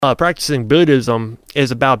practicing Buddhism is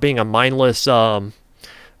about being a mindless,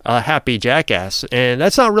 happy jackass. And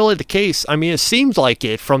that's not really the case. I mean, it seems like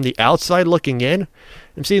it from the outside looking in.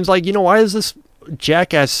 It seems like, why is this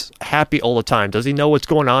jackass happy all the time? Does he know what's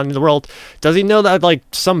going on in the world? Does he know that, like,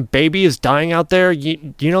 some baby is dying out there?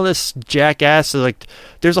 This jackass is like,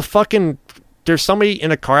 there's somebody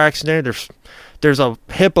in a car accident. There's a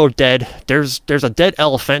hippo dead. There's a dead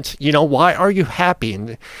elephant. Why are you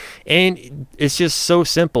happy? And it's just so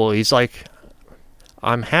simple. He's like,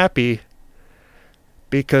 I'm happy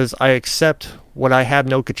because I accept what I have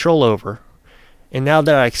no control over. And now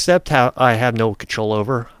that I accept how I have no control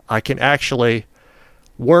over, I can actually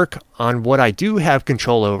work on what I do have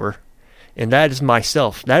control over. And that is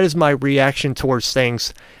myself. That is my reaction towards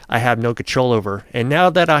things I have no control over. And now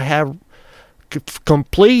that I have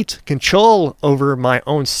complete control over my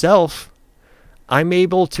own self, I'm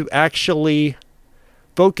able to actually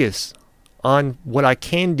focus on what I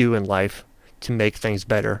can do in life to make things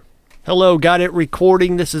better. Hello, got it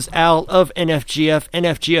recording. This is Al of NFGF,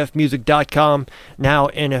 nfgfmusic.com, now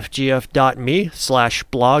nfgf.me/blog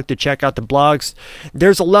to check out the blogs.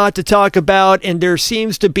 There's a lot to talk about, and there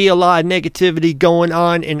seems to be a lot of negativity going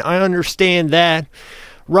on, and I understand that.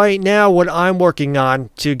 Right now, what I'm working on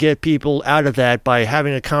to get people out of that by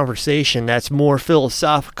having a conversation that's more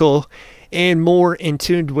philosophical and more in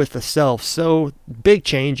tune with the self. So, big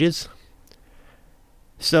changes.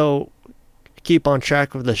 So, keep on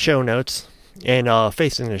track with the show notes and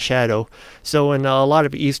Facing the Shadow. So in a lot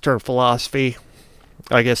of Eastern philosophy,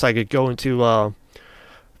 I guess I could go into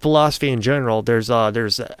philosophy in general. There's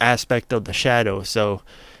an aspect of the shadow. So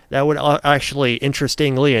that would actually,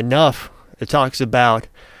 interestingly enough, it talks about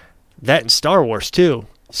that in Star Wars too.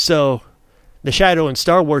 So the shadow in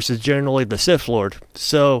Star Wars is generally the Sith Lord.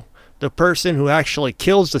 So the person who actually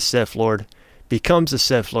kills the Sith Lord becomes the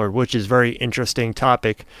Sith Lord, which is a very interesting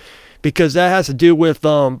topic. Because that has to do with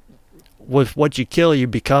what you kill, you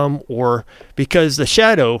become, or because the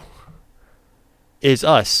shadow is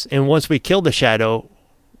us. And once we kill the shadow,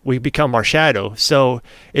 we become our shadow. So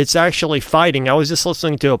it's actually fighting. I was just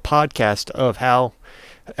listening to a podcast of how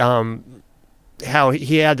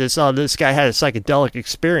he had this guy had a psychedelic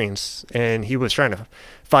experience, and he was trying to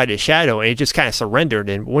fight his shadow, and he just kind of surrendered.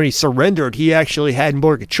 And when he surrendered, he actually had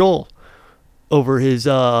more control over his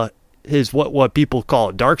what people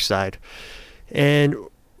call dark side. And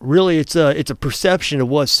really it's a perception of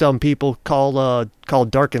what some people call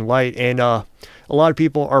dark and light, and a lot of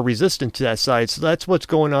people are resistant to that side. So that's what's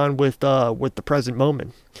going on with the present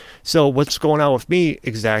moment. So what's going on with me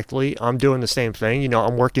exactly? I'm doing the same thing.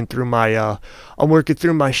 I'm working through my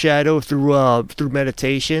shadow through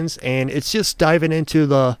meditations, and it's just diving into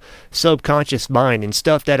the subconscious mind and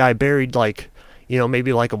stuff that I buried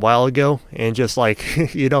maybe like a while ago, and just like,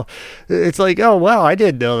 it's like, oh wow, I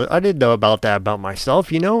didn't know about that about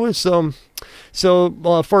myself. It's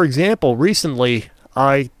for example, recently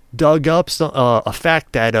I dug up a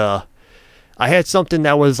fact that I had something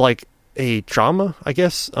that was like a trauma, I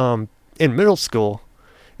guess, in middle school.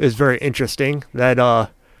 It was very interesting that I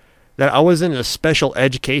was in a special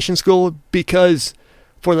education school because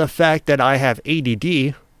for the fact that I have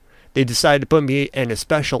ADD. They decided to put me in a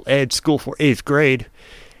special ed school for 8th grade.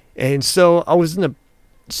 And so I was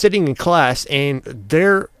sitting in class, and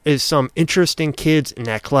there is some interesting kids in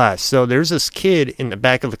that class. So there's this kid in the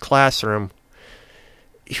back of the classroom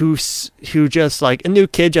who just, like, a new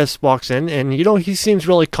kid just walks in, and he seems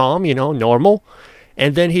really calm, normal.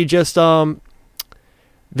 And then he just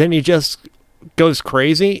goes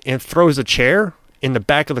crazy and throws a chair in the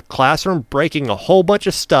back of the classroom, breaking a whole bunch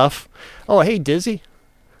of stuff. Oh, hey, Dizzy.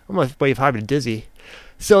 I'm going to wave hi to Dizzy.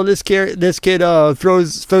 So this kid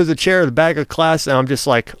throws a chair in the back of class, and I'm just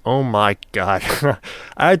like, oh my God.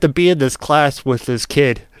 I have to be in this class with this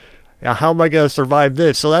kid. Now, how am I going to survive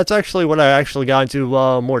this? So that's actually what I actually got into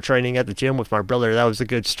more training at the gym with my brother. That was a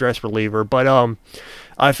good stress reliever. But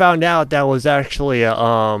I found out that was actually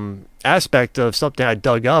a aspect of something I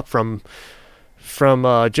dug up from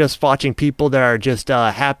just watching people that are just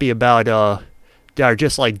happy about, that are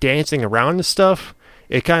just like dancing around and stuff.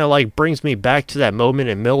 It kind of like brings me back to that moment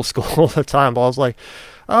in middle school all the time. I was like,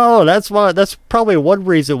 oh, that's probably one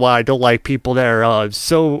reason why I don't like people that are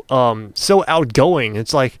so outgoing.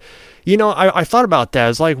 It's like, I thought about that.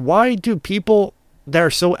 It's like, why do people that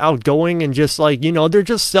are so outgoing and just like, they're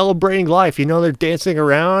just celebrating life, they're dancing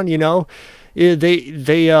around, they're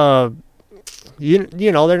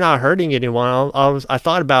not hurting anyone. I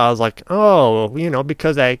thought about it, I was like, oh,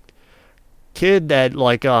 because that kid that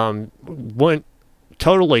like went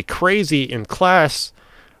totally crazy in class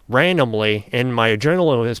randomly, and my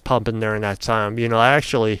adrenaline was pumping during that time. I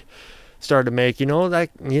actually started to make, and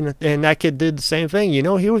that kid did the same thing.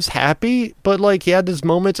 He was happy, but like he had these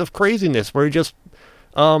moments of craziness where he just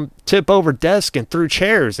tip over desk and through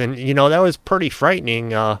chairs, and that was pretty frightening.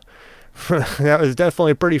 That was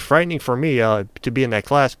definitely pretty frightening for me to be in that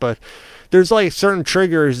class. But there's like certain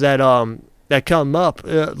triggers that come up,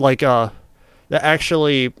 that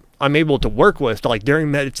actually I'm able to work with. Like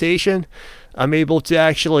during meditation, I'm able to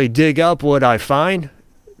actually dig up what I find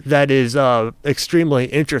that is extremely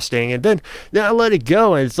interesting, and then I let it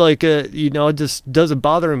go, and it's like it just doesn't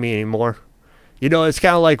bother me anymore. It's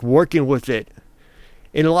kind of like working with it.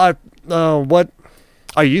 And a lot of what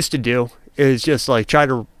I used to do is just like try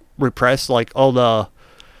to repress like all the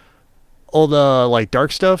like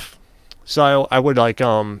dark stuff. So I would like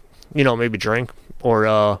maybe drink,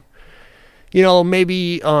 or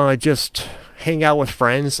maybe just hang out with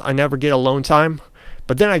friends. I never get alone time,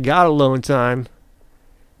 but then I got alone time.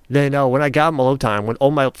 Then when I got alone time, when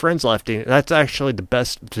all my friends left me, that's actually the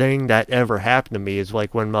best thing that ever happened to me, is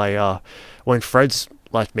like when when friends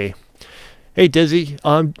left me. Hey Dizzy,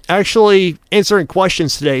 I'm actually answering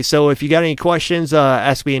questions today, so if you got any questions,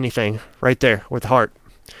 ask me anything right there with heart.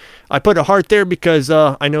 I put a heart there because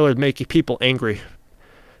I know it'd make people angry.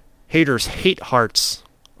 Haters hate hearts.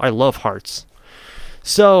 I love hearts.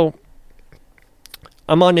 So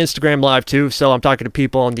I'm on Instagram Live too, so I'm talking to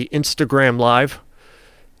people on the Instagram Live.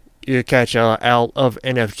 You catch Al of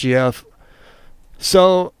NFGF.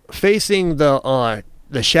 So facing the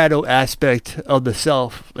shadow aspect of the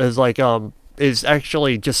self is like is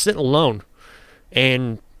actually just sitting alone,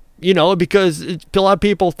 and because a lot of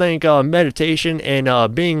people think meditation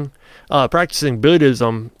and being practicing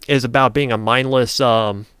Buddhism is about being a mindless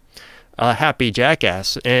happy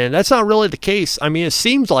jackass, and that's not really the case. I mean, it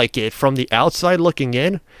seems like it from the outside looking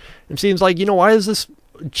in. It seems like, why is this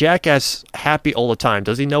jackass happy all the time?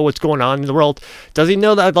 Does he know what's going on in the world? Does he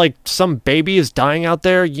know that like some baby is dying out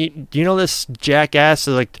there? This jackass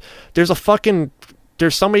is like, there's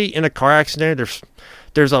somebody in a car accident,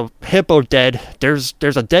 there's a hippo dead, there's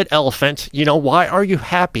a dead elephant. Why are you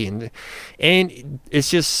happy? And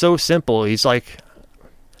it's just so simple. He's like,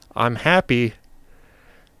 I'm happy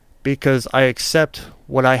because I accept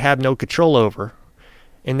what I have no control over.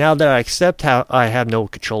 And now that I accept how I have no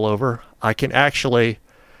control over, I can actually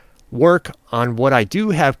work on what I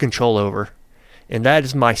do have control over. And that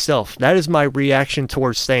is myself. That is my reaction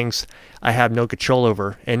towards things I have no control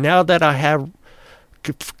over. And now that I have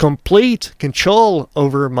complete control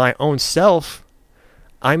over my own self,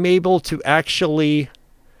 I'm able to actually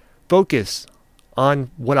focus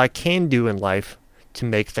on what I can do in life to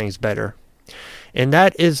make things better. And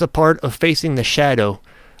that is a part of facing the shadow.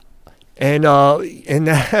 And that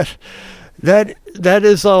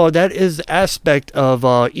is aspect of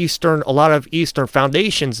a lot of Eastern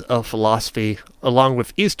foundations of philosophy, along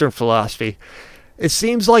with Eastern philosophy. It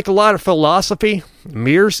seems like a lot of philosophy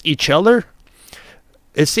mirrors each other.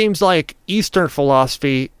 It seems like Eastern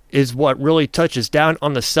philosophy is what really touches down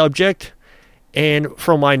on the subject, and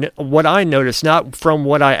from what I notice, not from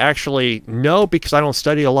what I actually know, because I don't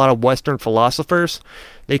study a lot of Western philosophers,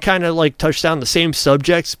 they kind of like touch down the same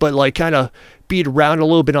subjects, but like kind of beat around a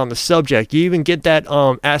little bit on the subject. You even get that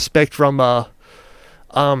aspect from I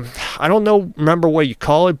don't remember what you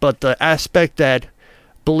call it, but the aspect that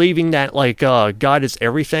believing that like God is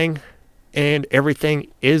everything and everything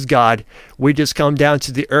is God. We just come down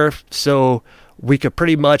to the earth so we could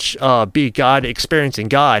pretty much be God, experiencing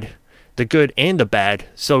God, the good and the bad.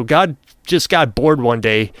 So God just got bored one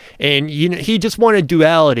day, and he just wanted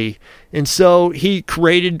duality, and so he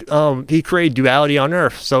created duality on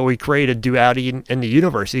earth. So he created duality in the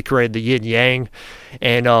universe. He created the yin yang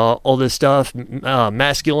and all this stuff,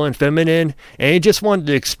 masculine, feminine, and he just wanted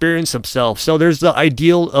to experience himself. So there's the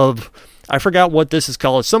ideal of, I forgot what this is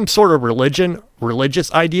called, some sort of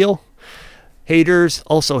religious ideal. Haters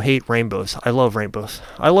also hate rainbows. I love rainbows.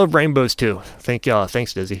 I love rainbows too.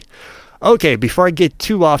 Thanks, Dizzy. Okay, before I get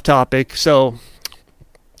too off topic, so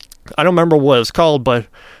I don't remember what it was called, but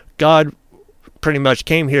God pretty much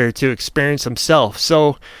came here to experience himself.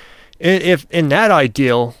 So if in that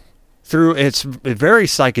ideal, through it's very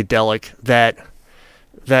psychedelic that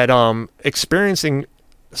experiencing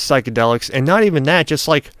psychedelics, and not even that, just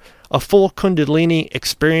like a full Kundalini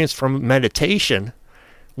experience from meditation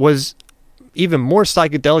was even more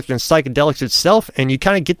psychedelic than psychedelics itself, and you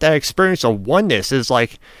kind of get that experience of oneness. Is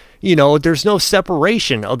like, there's no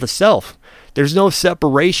separation of the self. There's no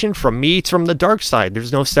separation from me from the dark side.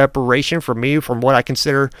 There's no separation from me from what I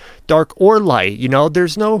consider dark or light.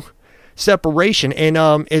 There's no separation. And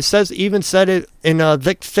it said it in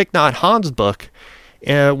Thich Nhat Hanh's book,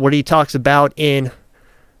 what he talks about in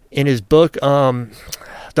his book,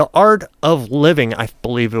 The Art of Living, I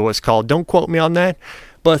believe it was called. Don't quote me on that.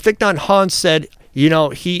 But Thich Nhat Hanh said,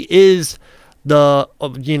 he is the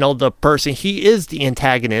person, he is the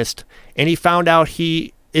antagonist, and he found out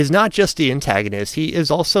he is not just the antagonist, he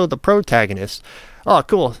is also the protagonist. Oh,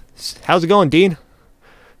 cool. How's it going, Dean?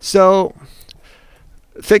 So,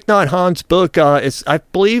 Thich Nhat Hanh's book I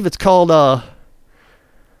believe it's called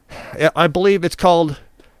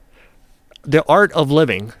The Art of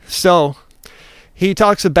Living. So, he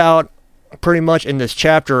talks about pretty much in this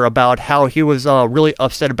chapter about how he was really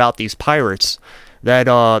upset about these pirates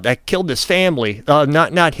that killed his family.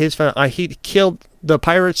 Not his family. The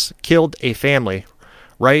pirates killed a family,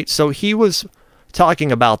 right? So he was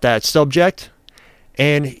talking about that subject,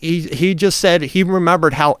 and he just said he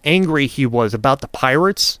remembered how angry he was about the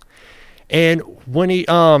pirates, and when Thich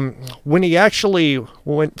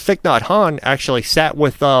Nhat Hanh actually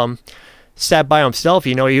sat by himself,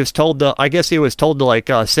 he was told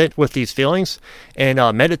to sit with these feelings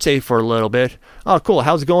and meditate for a little bit. Oh, cool.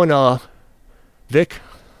 How's it going, Vic?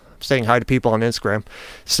 I'm saying hi to people on Instagram.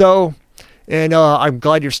 So, and I'm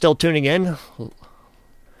glad you're still tuning in.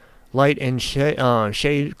 Light and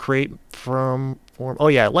shade create form. Oh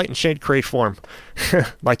yeah, light and shade create form.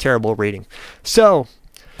 My terrible reading. So,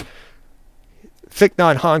 Thich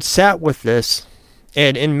Nhat Hanh sat with this,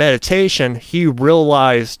 and in meditation, he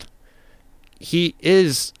realized he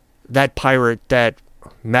is that pirate that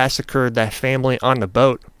massacred that family on the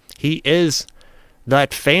boat. He is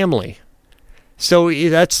that family. So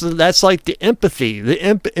that's like the empathy. The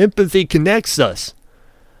empathy connects us.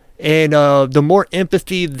 And the more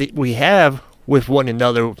empathy that we have with one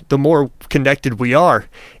another, the more connected we are.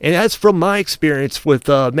 And that's from my experience with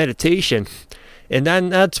meditation. And then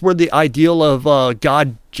that's where the ideal of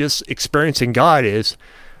God, just experiencing God is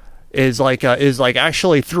like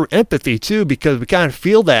actually through empathy too, because we kind of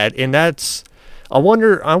feel that. And that's, I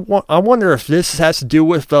wonder if this has to do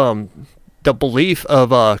with the belief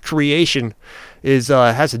of creation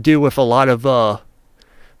has to do with a lot of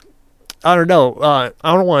I don't know. I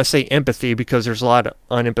don't want to say empathy, because there's a lot of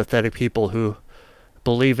unempathetic people who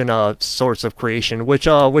believe in sorts of creation, which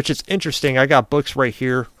is interesting. I got books right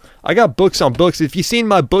here. I got books on books. If you've seen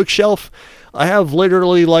my bookshelf, I have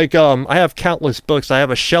literally I have countless books. I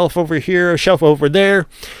have a shelf over here, a shelf over there,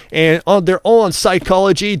 and they're all on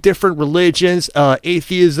psychology, different religions,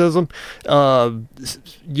 atheism,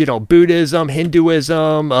 Buddhism,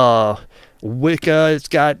 Hinduism, Wicca. It's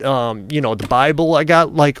got the Bible. I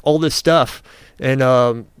got like all this stuff, and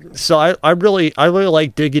so I really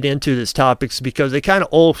like digging into these topics, because they kind of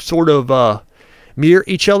all sort of mirror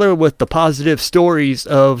each other with the positive stories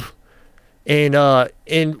of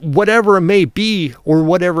and whatever it may be, or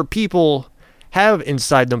whatever people have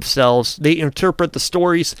inside themselves. They interpret the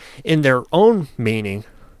stories in their own meaning,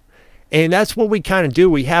 and that's what we kind of do.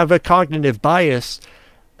 We have a cognitive bias.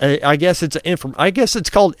 I guess it's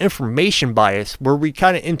called information bias, where we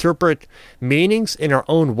kind of interpret meanings in our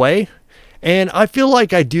own way. And I feel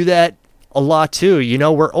like I do that a lot too.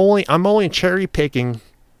 I'm only cherry picking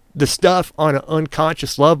the stuff on an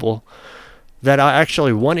unconscious level that I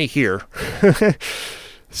actually want to hear.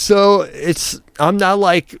 So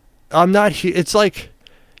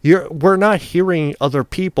we're not hearing other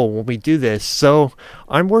people when we do this. So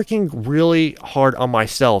I'm working really hard on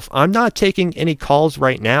myself. I'm not taking any calls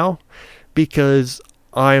right now, because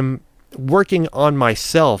I'm working on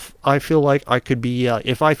myself. I feel like I could be,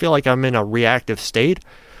 if I feel like I'm in a reactive state,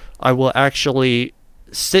 I will actually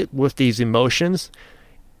sit with these emotions.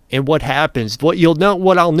 And what happens, what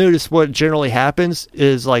I'll notice, what generally happens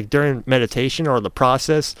is, like, during meditation or the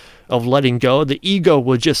process of letting go, the ego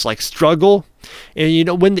will just like struggle.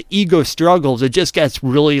 And when the ego struggles, it just gets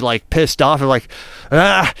really like pissed off and like,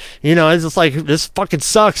 it's just like, this fucking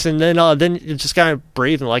sucks. And then you just kind of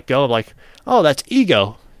breathe and let go, like, oh, that's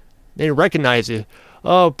ego. Then you recognize it.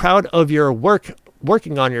 Oh, proud of your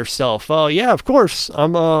working on yourself. Oh yeah, of course.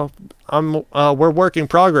 We're work in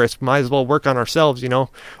progress. Might as well work on ourselves,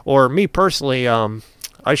 Or me personally,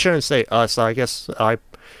 I shouldn't say us. I guess I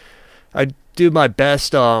do my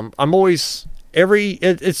best. I'm always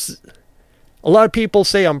it's a lot of people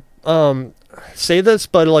say say this,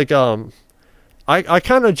 but like I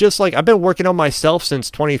kind of just like, I've been working on myself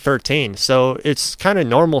since 2013, so it's kind of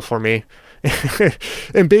normal for me.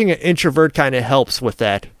 And being an introvert kind of helps with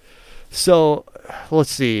that. So let's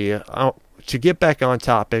see. To get back on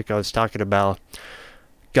topic, I was talking about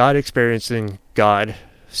God, experiencing God.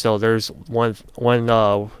 So there's one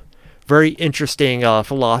very interesting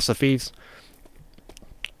philosophies.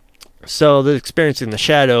 So the experiencing the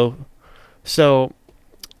shadow. So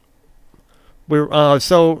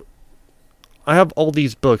I have all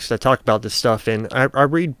these books that talk about this stuff, and I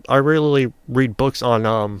really read books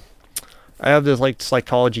on I have this like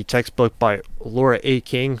psychology textbook by Laura A.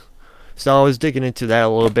 King. So I was digging into that a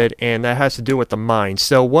little bit, and that has to do with the mind.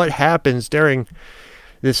 So what happens during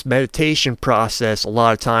this meditation process a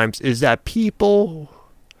lot of times is that people,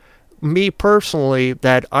 me personally,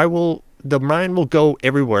 the mind will go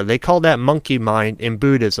everywhere. They call that monkey mind in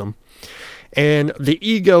Buddhism. And the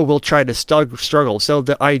ego will try to struggle. So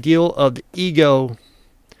the ideal of the ego,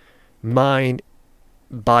 mind,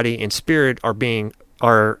 body, and spirit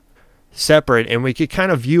are separate, and we could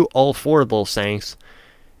kind of view all four of those things.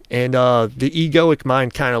 And the egoic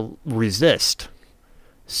mind kind of resists.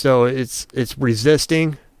 So it's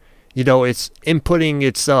resisting, it's inputting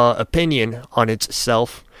its opinion on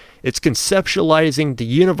itself. It's conceptualizing the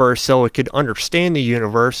universe so it could understand the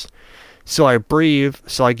universe. So I breathe,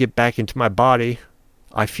 so I get back into my body.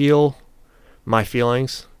 I feel my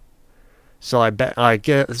feelings. So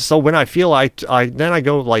so when I feel, then I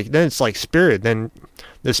go then it's like spirit. Then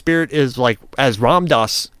the spirit is like, as Ram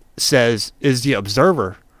Dass says, is the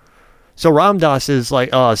observer. So Ram Dass is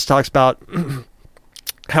talks about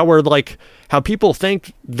how people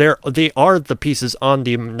think they are the pieces on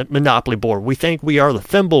the Monopoly board. We think we are the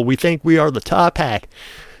thimble. We think we are the top hat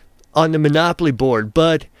on the Monopoly board.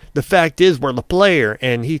 But the fact is, we're the player,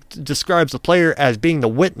 and he describes the player as being the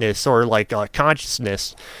witness, or like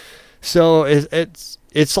consciousness. So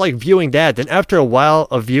it's like viewing that. Then after a while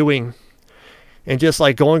of viewing and just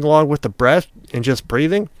like going along with the breath and just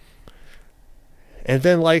breathing, and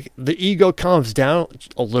then like the ego calms down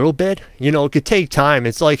a little bit. It could take time.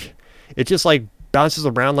 It just like bounces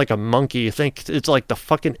around like a monkey. You think it's like the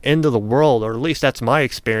fucking end of the world, or at least that's my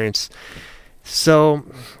experience. So,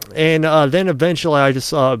 and then eventually I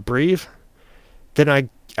just breathe. Then I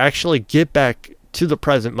actually get back to the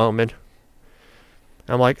present moment.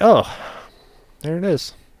 I'm like, oh, there it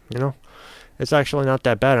is. It's actually not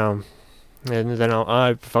that bad. And then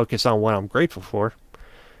I focus on what I'm grateful for.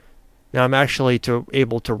 Now I'm actually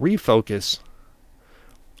able to refocus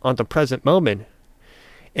on the present moment.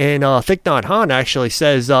 And Thich Nhat Hanh actually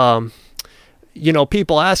says,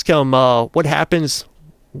 people ask him, what happens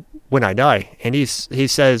when I die? And he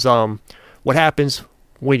says, what happens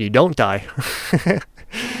when you don't die?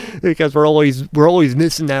 Because we're always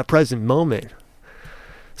missing that present moment.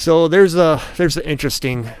 So there's an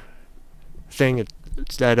interesting thing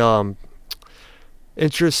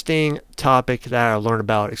interesting topic that I learned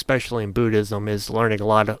about, especially in Buddhism, is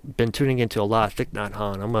been tuning into a lot of Thich Nhat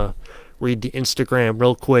Hanh. I'm going to read the Instagram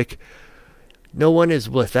real quick. No one is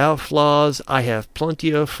without flaws. I have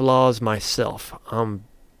plenty of flaws myself. I'm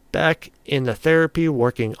back in the therapy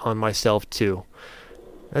working on myself too.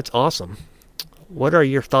 That's awesome. What are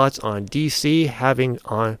your thoughts on DC having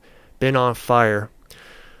been on fire?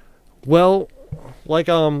 Well, like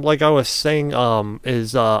I was saying, I'm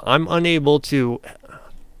unable to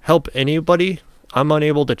help anybody. I'm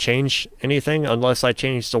unable to change anything unless I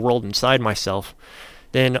change the world inside myself.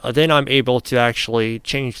 Then I'm able to actually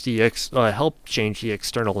change help change the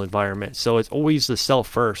external environment. So it's always the self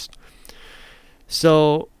first.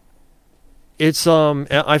 So it's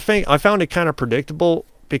I found it kind of predictable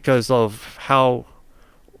because of how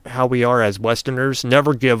we are as Westerners.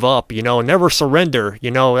 Never give up, never surrender.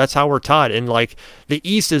 That's how we're taught. And like the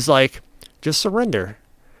East is like, just surrender.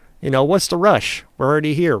 What's the rush? We're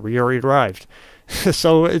already here. We already arrived.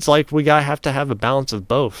 So it's like we have to have a balance of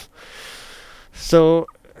both. So,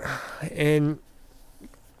 and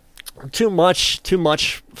too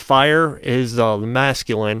much fire is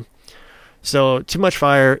masculine. So too much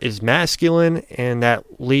fire is masculine, and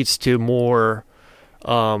that leads to more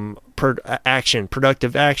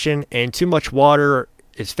productive action. And too much water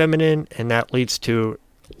is feminine, and that leads to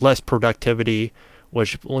less productivity,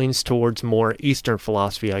 which leans towards more Eastern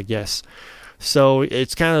philosophy, I guess. So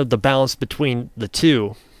it's kind of the balance between the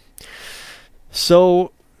two.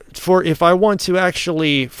 So if I want to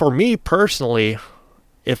actually, for me personally,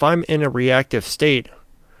 if I'm in a reactive state,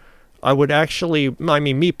 I would actually,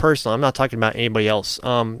 me personally, I'm not talking about anybody else.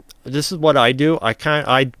 This is what I do.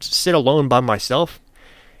 I sit alone by myself,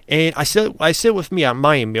 and I sit with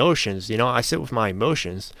my emotions. I sit with my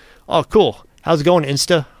emotions. Oh, cool. How's it going,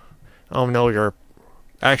 Insta? I don't know your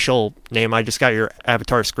actual name. I just got your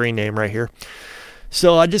avatar screen name right here.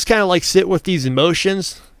 So I just kind of like sit with these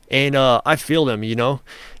emotions, and I feel them, and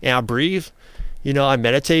I breathe. I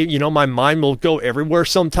meditate. My mind will go everywhere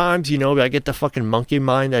sometimes. I get the fucking monkey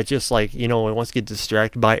mind that just like, it wants to get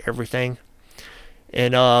distracted by everything.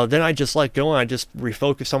 And then I just let go and I just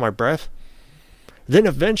refocus on my breath. then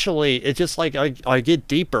eventually it's just like I get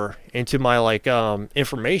deeper into my like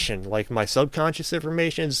information, like my subconscious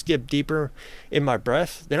information, just get deeper in my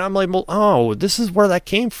breath. Then I'm like, well, oh, this is where that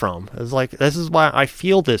came from. It's like, this is why I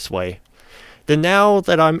feel this way. Then now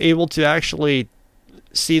that I'm able to actually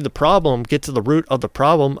see the problem, get to the root of the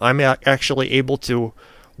problem, I'm actually able to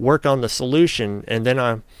work on the solution. And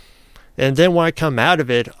then when I come out of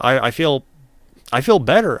it, I feel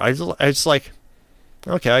better. I just like,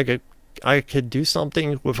 okay, I could do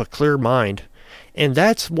something with a clear mind. And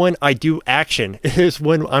that's when I do action, is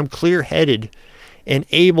when I'm clear-headed and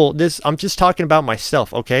able. I'm just talking about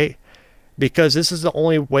myself, okay? Because this is the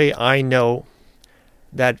only way I know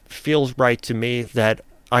that feels right to me, that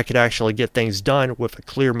I could actually get things done with a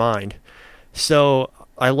clear mind. So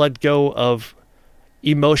I let go of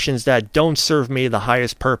emotions that don't serve me the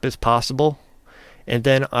highest purpose possible. And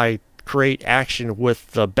then I create action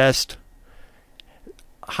with the best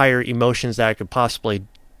higher emotions that I could possibly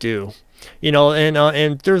do.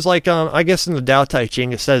 And there's like, I guess in the Tao Te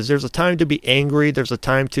Ching, it says there's a time to be angry, there's a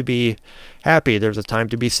time to be happy, there's a time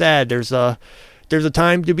to be sad, there's a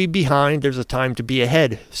time to be behind, there's a time to be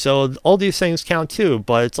ahead. So all these things count too,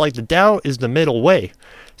 but it's like the Tao is the middle way.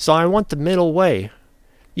 So I want the middle way.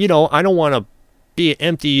 I don't want to be an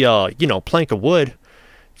empty, plank of wood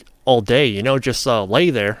all day, just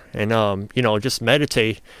lay there and, just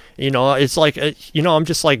meditate. It's like, I'm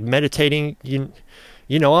just like meditating,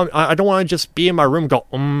 I don't want to just be in my room and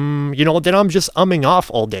go, then I'm just umming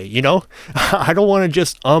off all day, I don't want to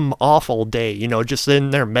just off all day, just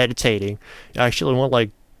sitting there meditating. I actually want to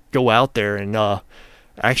like go out there and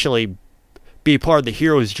actually be part of the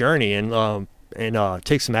hero's journey and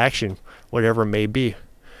take some action, whatever it may be.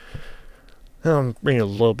 I'm reading a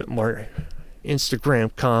little bit more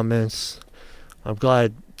Instagram comments. I'm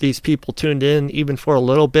glad these people tuned in even for a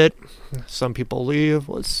little bit. Some people leave.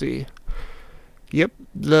 Let's see. Yep,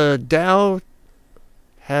 the Tao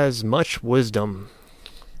has much wisdom.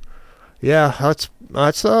 Yeah,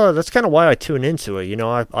 that's kind of why I tune into it.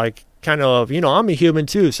 I kind of, I'm a human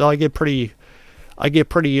too, so I get pretty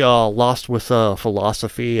lost with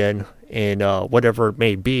philosophy and whatever it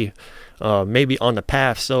may be, maybe on the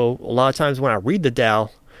path. So a lot of times when I read the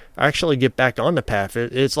Tao, I actually get back on the path.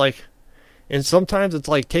 It's like, and sometimes it's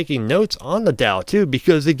like taking notes on the Tao too,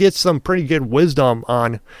 because it gets some pretty good wisdom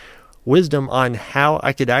on how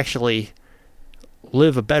I could actually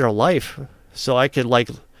live a better life. So I could like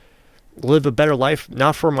live a better life,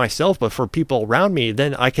 not for myself, but for people around me.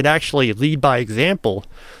 Then I could actually lead by example.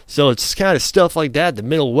 So it's kind of stuff like that, the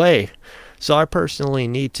middle way. So I personally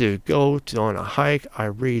need to go on a hike. I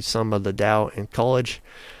read some of the Tao in college.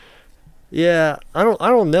 Yeah, I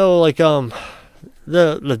don't know, like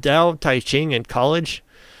the Tao Te Ching in college.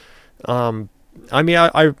 I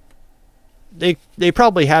mean, they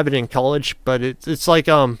probably have it in college, but it's like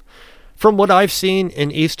from what I've seen in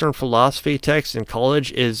Eastern philosophy texts in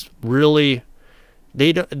college is really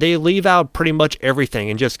they leave out pretty much everything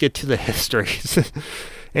and just get to the histories,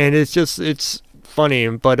 and it's funny,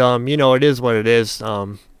 but it is what it is.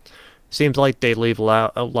 Seems like they leave a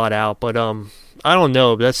lot out, but I don't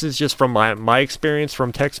know. This is just from my experience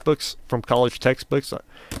from textbooks, from college textbooks.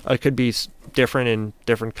 It could be different in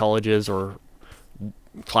different colleges or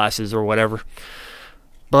classes or whatever.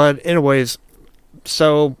 But anyways,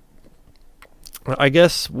 so I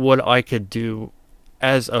guess what I could do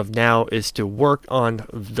as of now is to work on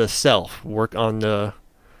the self, work on the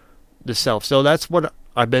self. So that's what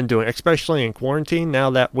I've been doing, especially in quarantine. Now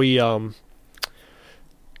that we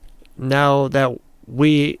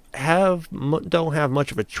don't have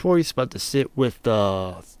much of a choice but to sit with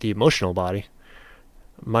the emotional body.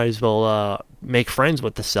 Might as well make friends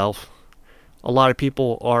with the self. A lot of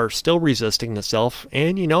people are still resisting the self,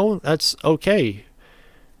 and that's okay,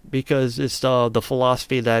 because it's the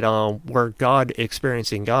philosophy that we're God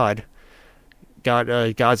experiencing God.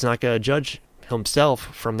 God's not going to judge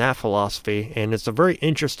himself from that philosophy, and it's a very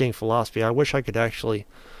interesting philosophy. I wish I could actually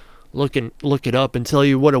look it up and tell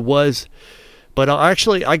you what it was. But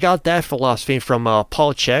I got that philosophy from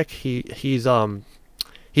Paul Chek. He's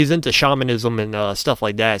into shamanism and stuff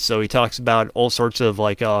like that. So he talks about all sorts of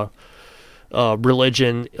like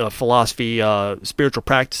religion, philosophy, spiritual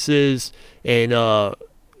practices, and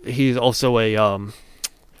he's also a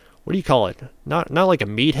what do you call it? Not like a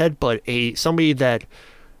meathead, but somebody that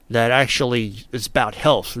actually is about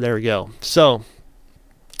health. There we go. So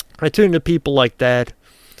I tune to people like that.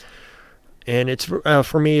 And it's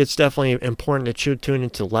for me, it's definitely important to tune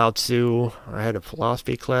into Lao Tzu. I had a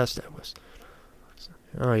philosophy class that was,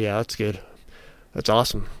 oh yeah, that's good. That's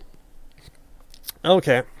awesome.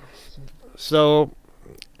 Okay, so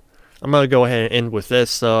I'm going to go ahead and end with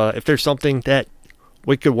this. If there's something that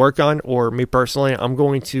we could work on, or me personally, I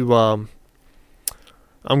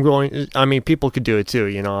mean, people could do it too,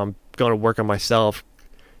 I'm going to work on myself,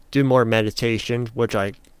 do more meditation, which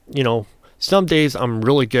some days I'm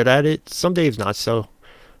really good at it, some days not so,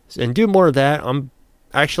 and do more of that. I'm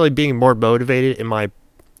actually being more motivated in my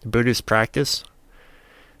Buddhist practice,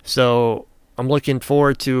 so I'm looking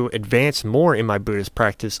forward to advance more in my Buddhist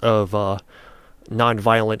practice of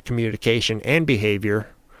nonviolent communication and behavior.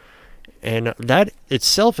 And that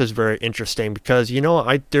itself is very interesting because,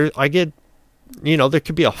 I get, there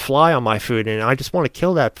could be a fly on my food and I just want to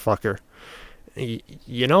kill that fucker.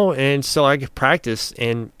 And so I could practice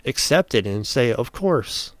and accept it and say, of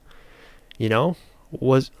course, it's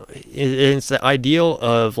the ideal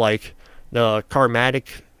of like the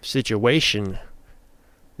karmatic situation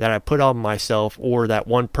that I put on myself, or that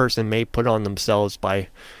one person may put on themselves by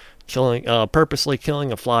purposely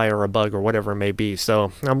killing a fly or a bug or whatever it may be.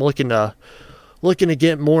 So I'm looking to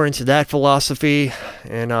get more into that philosophy.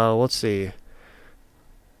 And let's see.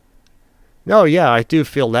 No, yeah, I do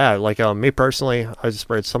feel that. Like me personally, I just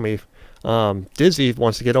read somebody, Dizzy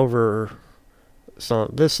wants to get over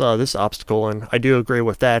this obstacle, and I do agree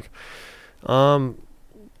with that.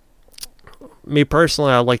 Me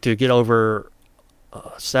personally, I'd like to get over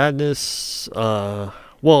sadness.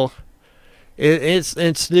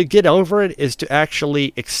 It's to get over it is to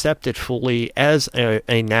actually accept it fully as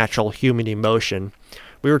a natural human emotion.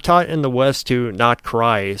 We were taught in the West to not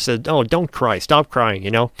cry. It said, "Oh, don't cry, stop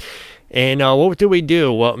crying," And what do we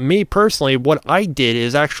do? Well, me personally, what I did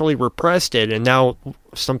is actually repressed it, and now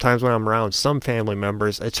sometimes when I'm around some family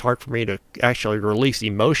members, it's hard for me to actually release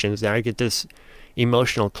emotions, and I get this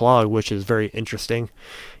emotional clog, which is very interesting.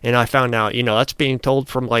 And I found out, that's being told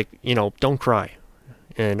from don't cry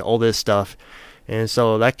and all this stuff. And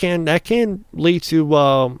so that can lead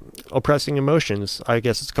to oppressing emotions, I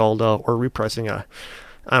guess it's called, or repressing. I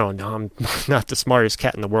don't know, I'm not the smartest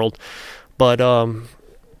cat in the world, but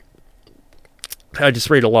I just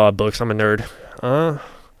read a lot of books. I'm a nerd.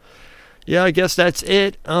 Yeah, I guess that's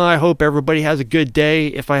it. I hope everybody has a good day.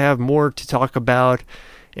 If I have more to talk about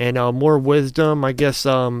and more wisdom, I guess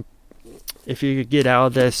if you could get out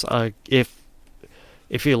of this,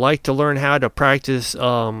 if you like to learn how to practice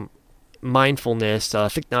mindfulness,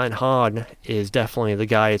 Thich Nhat Hanh is definitely the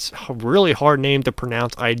guy. It's a really hard name to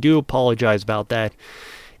pronounce. I do apologize about that.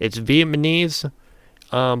 It's Vietnamese,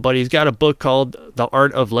 but he's got a book called The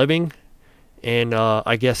Art of Living, and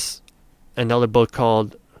I guess another book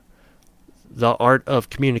called The Art of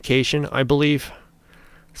Communication, I believe.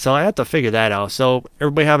 So I have to figure that out. So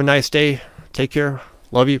everybody have a nice day. Take care.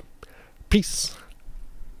 Love you. Peace.